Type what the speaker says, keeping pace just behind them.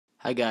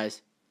Hi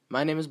guys,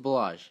 my name is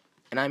Balaj,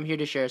 and I'm here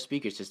to share a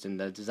speaker system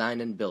that I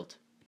designed and built.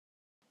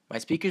 My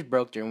speakers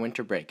broke during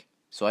winter break,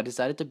 so I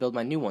decided to build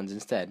my new ones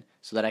instead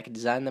so that I could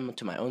design them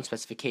to my own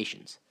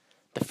specifications.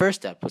 The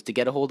first step was to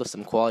get a hold of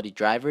some quality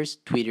drivers,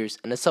 tweeters,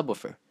 and a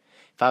subwoofer.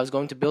 If I was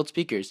going to build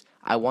speakers,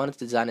 I wanted to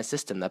design a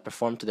system that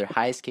performed to their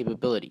highest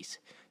capabilities,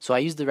 so I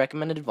used the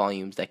recommended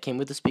volumes that came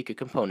with the speaker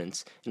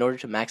components in order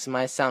to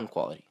maximize sound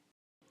quality.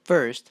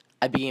 First,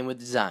 I began with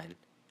design.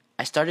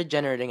 I started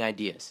generating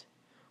ideas.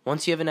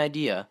 Once you have an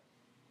idea,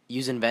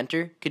 use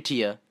Inventor,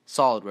 CATIA,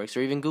 SolidWorks, or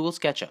even Google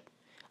SketchUp.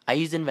 I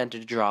used Inventor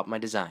to draw up my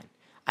design.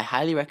 I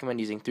highly recommend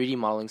using 3D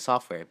modeling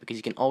software because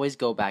you can always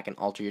go back and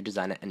alter your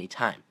design at any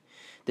time.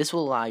 This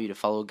will allow you to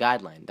follow a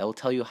guideline that will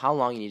tell you how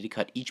long you need to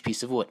cut each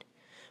piece of wood.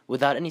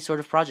 Without any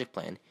sort of project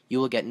plan, you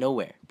will get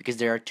nowhere because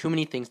there are too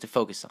many things to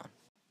focus on.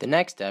 The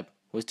next step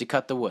was to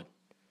cut the wood.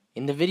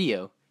 In the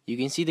video, you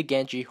can see the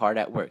gantry hard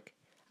at work.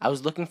 I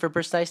was looking for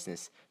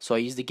preciseness, so I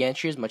used the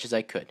gantry as much as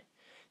I could.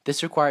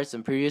 This requires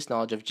some previous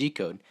knowledge of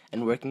G-code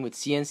and working with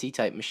CNC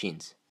type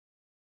machines.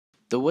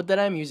 The wood that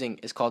I am using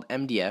is called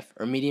MDF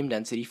or medium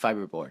density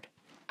fiberboard.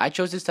 I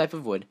chose this type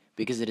of wood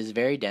because it is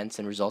very dense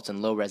and results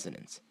in low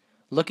resonance.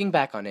 Looking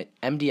back on it,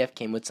 MDF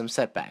came with some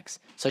setbacks,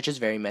 such as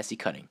very messy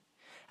cutting.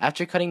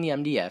 After cutting the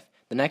MDF,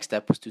 the next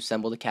step was to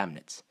assemble the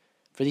cabinets.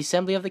 For the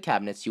assembly of the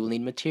cabinets, you will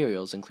need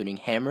materials including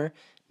hammer,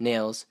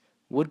 nails,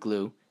 wood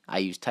glue, I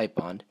used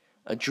Titebond,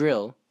 a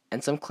drill,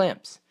 and some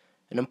clamps.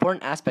 An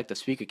important aspect of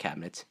speaker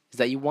cabinets is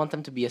that you want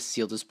them to be as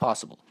sealed as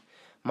possible.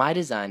 My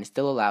design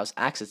still allows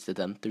access to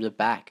them through the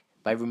back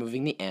by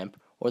removing the amp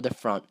or the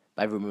front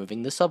by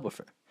removing the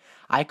subwoofer.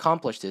 I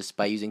accomplished this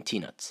by using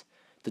T-nuts.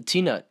 The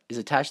T-nut is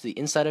attached to the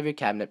inside of your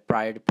cabinet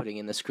prior to putting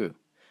in the screw.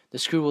 The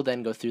screw will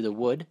then go through the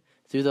wood,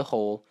 through the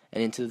hole,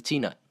 and into the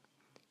T-nut.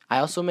 I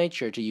also made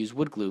sure to use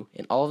wood glue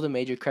in all of the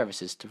major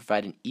crevices to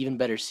provide an even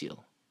better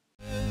seal.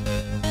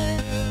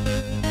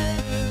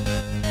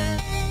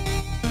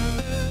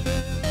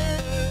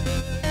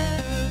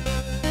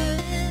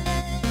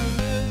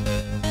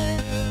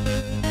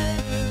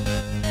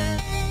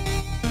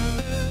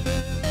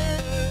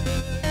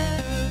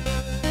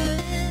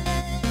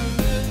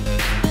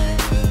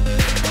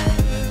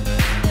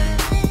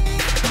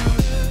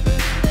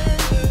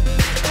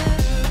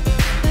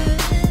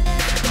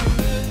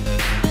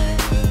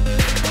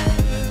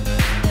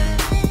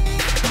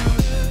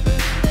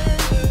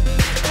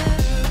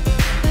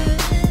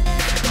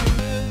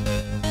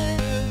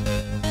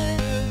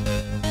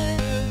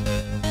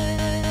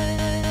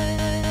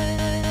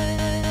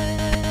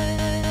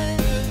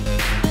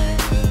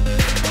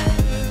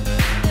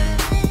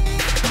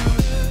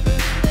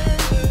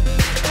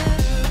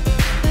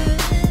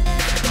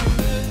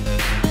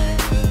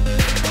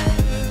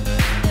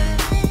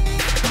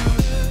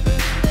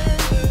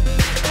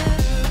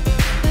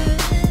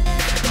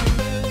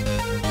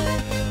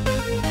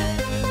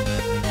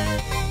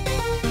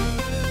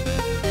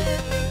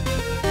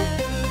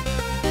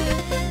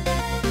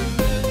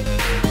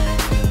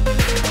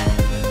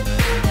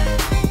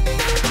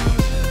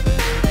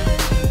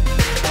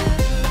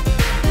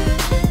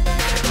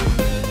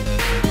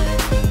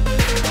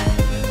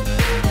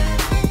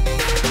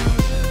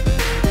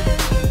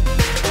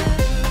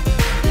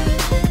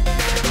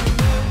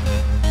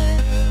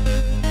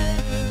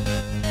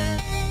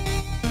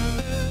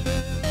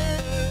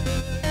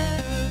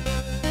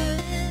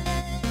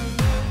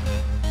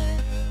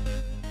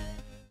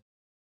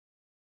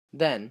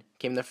 Then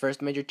came the first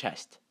major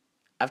test.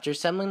 After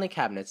assembling the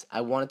cabinets,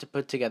 I wanted to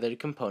put together the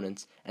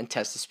components and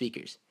test the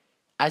speakers.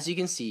 As you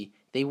can see,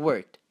 they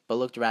worked, but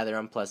looked rather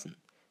unpleasant.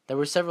 There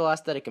were several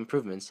aesthetic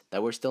improvements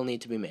that were still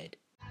need to be made.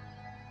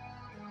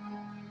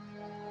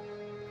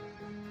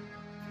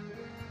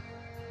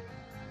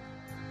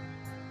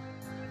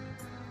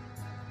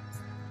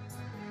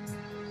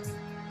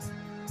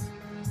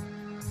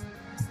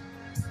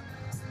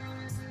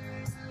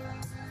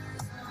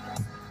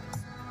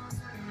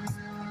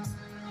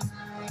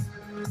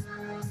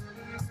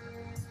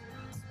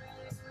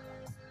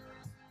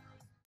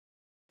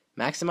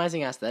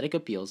 Maximizing aesthetic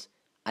appeals,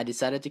 I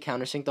decided to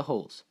countersink the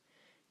holes.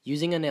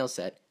 Using a nail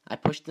set, I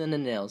pushed in the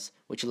nails,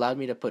 which allowed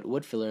me to put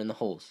wood filler in the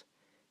holes.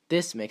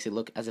 This makes it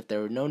look as if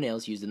there were no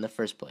nails used in the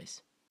first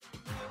place.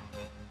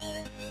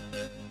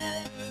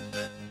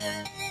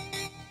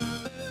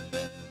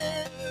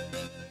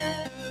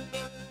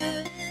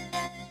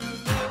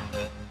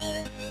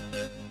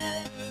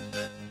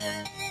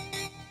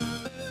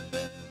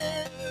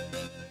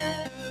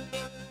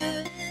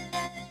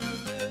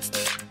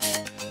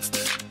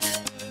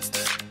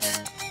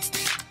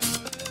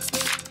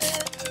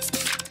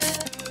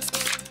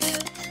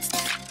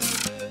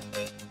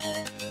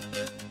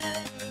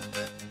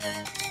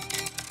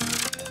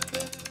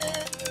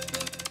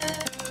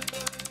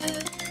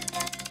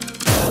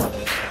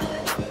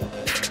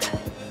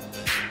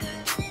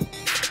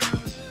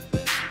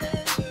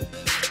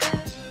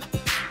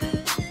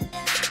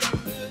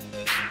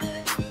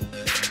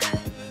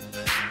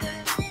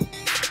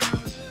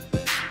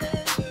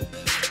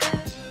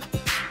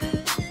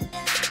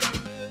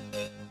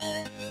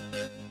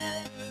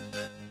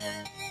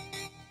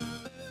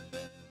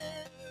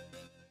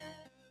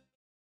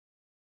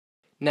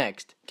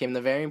 Next came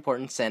the very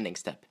important sanding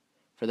step.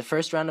 For the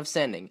first round of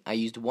sanding, I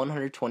used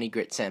 120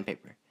 grit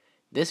sandpaper.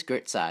 This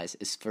grit size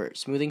is for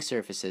smoothing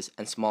surfaces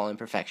and small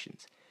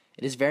imperfections.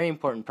 It is a very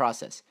important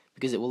process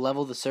because it will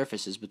level the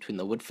surfaces between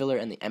the wood filler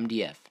and the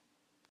MDF.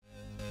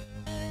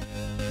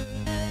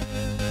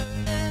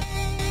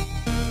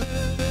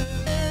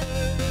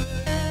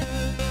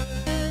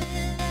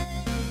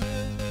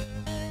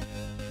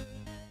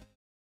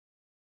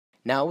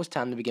 Now it was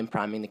time to begin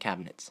priming the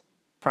cabinets.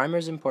 Primer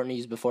is important to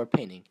use before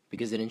painting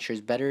because it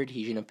ensures better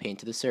adhesion of paint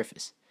to the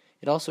surface.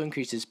 It also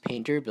increases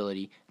paint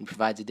durability and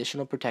provides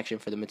additional protection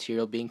for the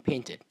material being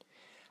painted.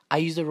 I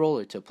used a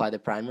roller to apply the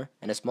primer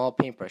and a small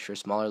paintbrush for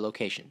smaller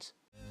locations.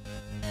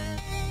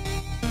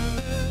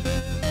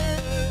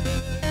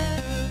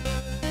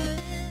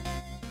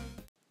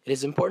 It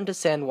is important to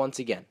sand once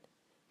again.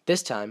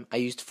 This time I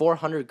used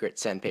 400 grit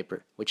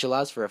sandpaper, which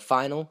allows for a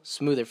final,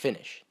 smoother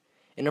finish.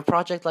 In a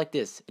project like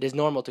this, it is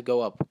normal to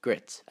go up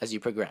grits as you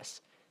progress.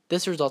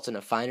 This results in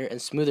a finer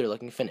and smoother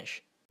looking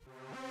finish.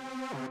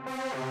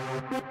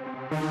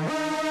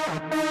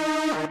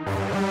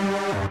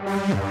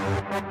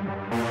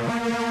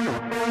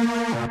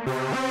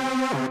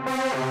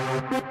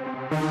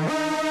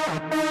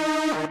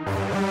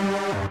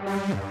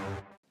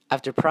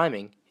 After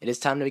priming, it is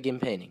time to begin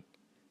painting.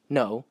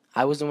 No,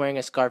 I wasn't wearing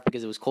a scarf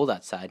because it was cold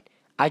outside.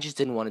 I just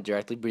didn't want to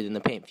directly breathe in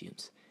the paint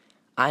fumes.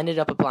 I ended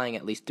up applying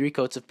at least 3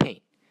 coats of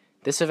paint.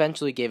 This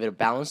eventually gave it a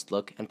balanced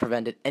look and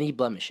prevented any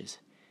blemishes.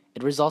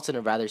 It results in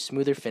a rather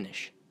smoother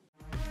finish.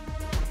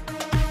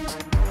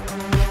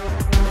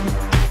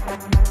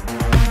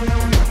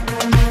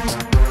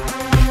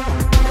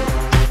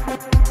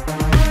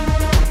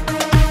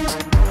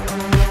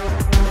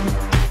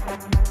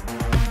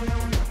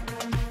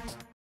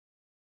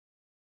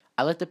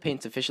 I let the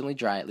paint sufficiently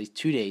dry at least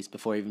 2 days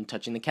before even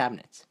touching the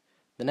cabinets.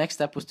 The next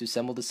step was to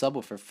assemble the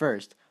subwoofer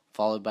first,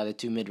 followed by the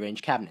 2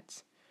 mid-range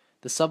cabinets.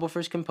 The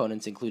subwoofer's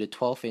components include a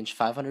 12-inch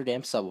 500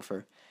 amp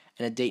subwoofer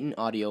and a Dayton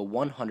Audio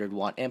 100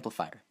 watt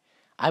amplifier.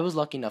 I was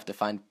lucky enough to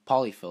find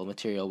polyfill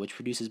material which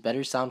produces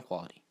better sound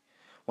quality.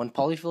 When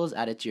polyfill is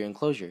added to your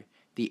enclosure,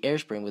 the air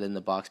spring within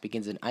the box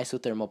begins an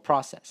isothermal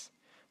process.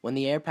 When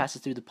the air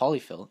passes through the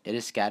polyfill, it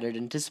is scattered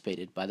and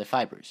dissipated by the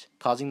fibers,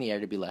 causing the air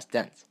to be less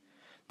dense.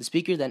 The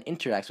speaker then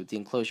interacts with the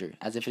enclosure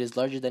as if it is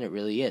larger than it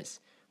really is,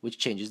 which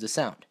changes the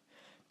sound.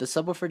 The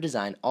subwoofer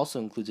design also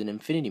includes an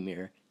infinity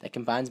mirror that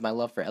combines my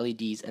love for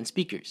LEDs and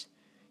speakers.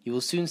 You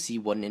will soon see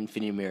what an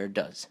infinity mirror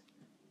does.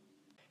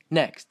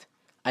 Next,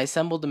 I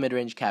assembled the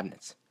mid-range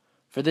cabinets.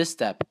 For this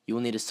step, you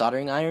will need a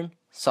soldering iron,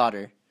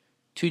 solder,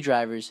 2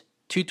 drivers,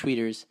 2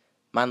 tweeters,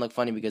 mine look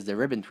funny because they're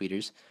ribbon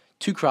tweeters,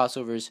 2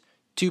 crossovers,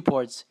 2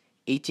 ports,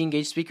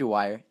 18-gauge speaker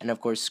wire, and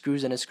of course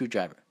screws and a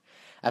screwdriver.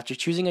 After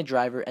choosing a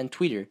driver and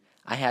tweeter,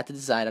 I had to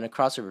decide on a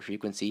crossover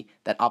frequency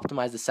that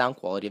optimized the sound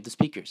quality of the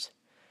speakers.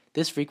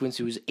 This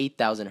frequency was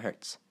 8,000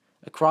 Hz.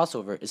 A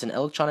crossover is an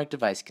electronic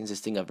device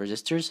consisting of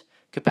resistors,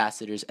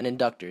 capacitors, and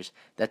inductors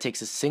that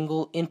takes a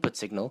single input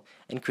signal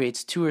and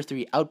creates 2 or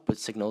 3 output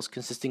signals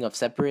consisting of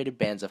separated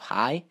bands of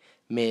high,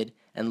 mid,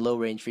 and low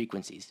range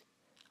frequencies.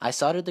 I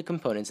soldered the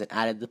components and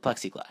added the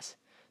plexiglass.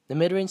 The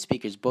mid-range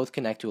speakers both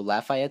connect to a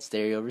Lafayette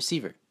stereo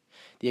receiver.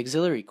 The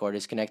auxiliary cord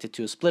is connected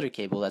to a splitter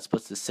cable that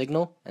splits the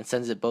signal and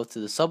sends it both to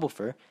the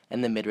subwoofer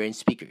and the mid-range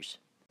speakers.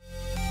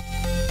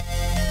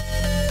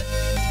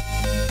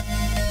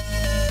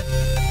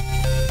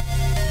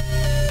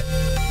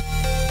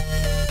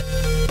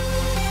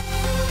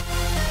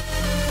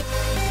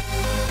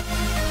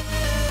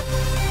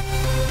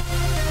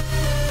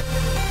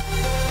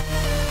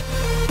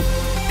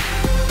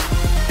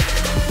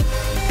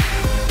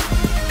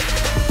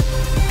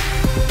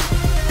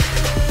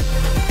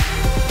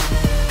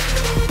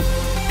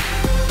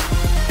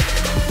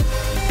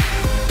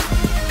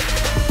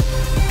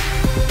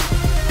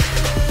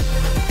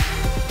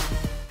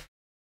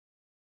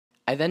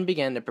 I then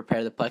began to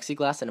prepare the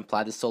plexiglass and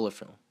apply the solar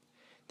film.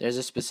 There is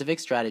a specific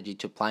strategy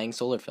to applying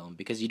solar film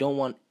because you don't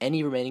want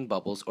any remaining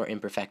bubbles or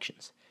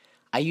imperfections.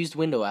 I used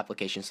window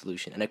application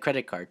solution and a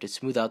credit card to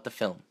smooth out the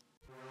film.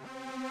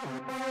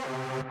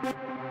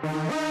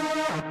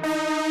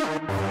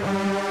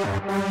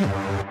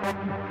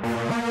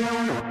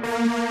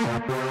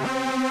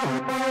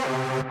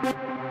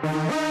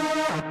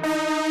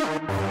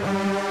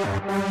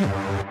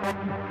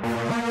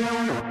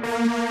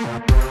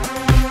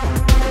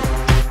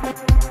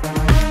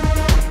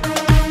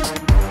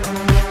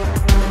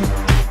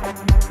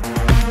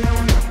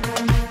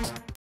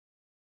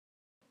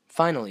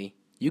 Finally,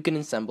 you can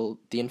assemble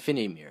the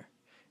infinity mirror.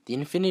 The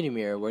infinity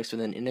mirror works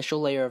with an initial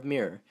layer of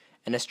mirror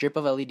and a strip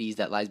of LEDs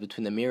that lies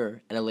between the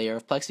mirror and a layer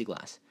of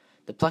plexiglass.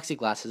 The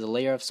plexiglass has a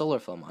layer of solar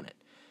film on it.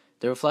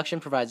 The reflection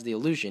provides the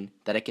illusion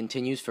that it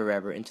continues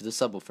forever into the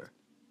subwoofer.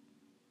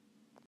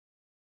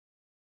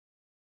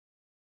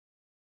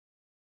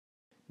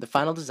 The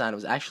final design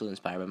was actually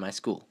inspired by my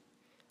school.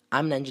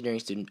 I'm an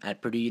engineering student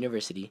at Purdue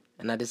University,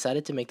 and I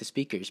decided to make the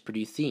speakers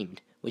Purdue themed,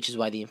 which is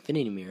why the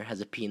infinity mirror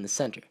has a P in the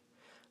center.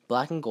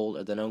 Black and gold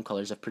are the known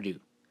colors of Purdue.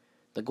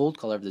 The gold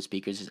color of the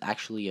speakers is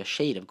actually a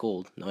shade of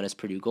gold known as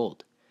Purdue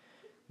Gold.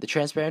 The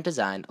transparent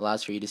design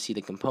allows for you to see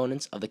the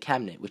components of the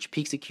cabinet, which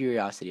piques the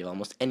curiosity of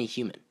almost any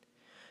human.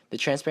 The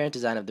transparent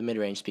design of the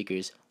mid-range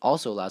speakers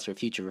also allows for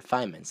future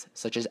refinements,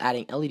 such as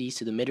adding LEDs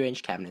to the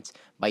mid-range cabinets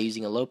by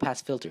using a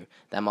low-pass filter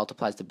that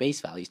multiplies the bass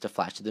values to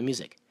flash to the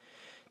music.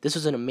 This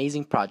was an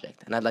amazing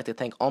project, and I'd like to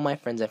thank all my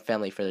friends and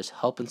family for their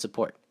help and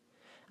support.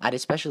 I'd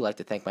especially like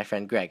to thank my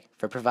friend Greg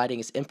for providing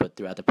his input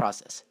throughout the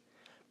process.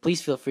 Please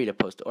feel free to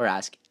post or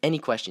ask any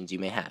questions you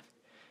may have.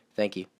 Thank you.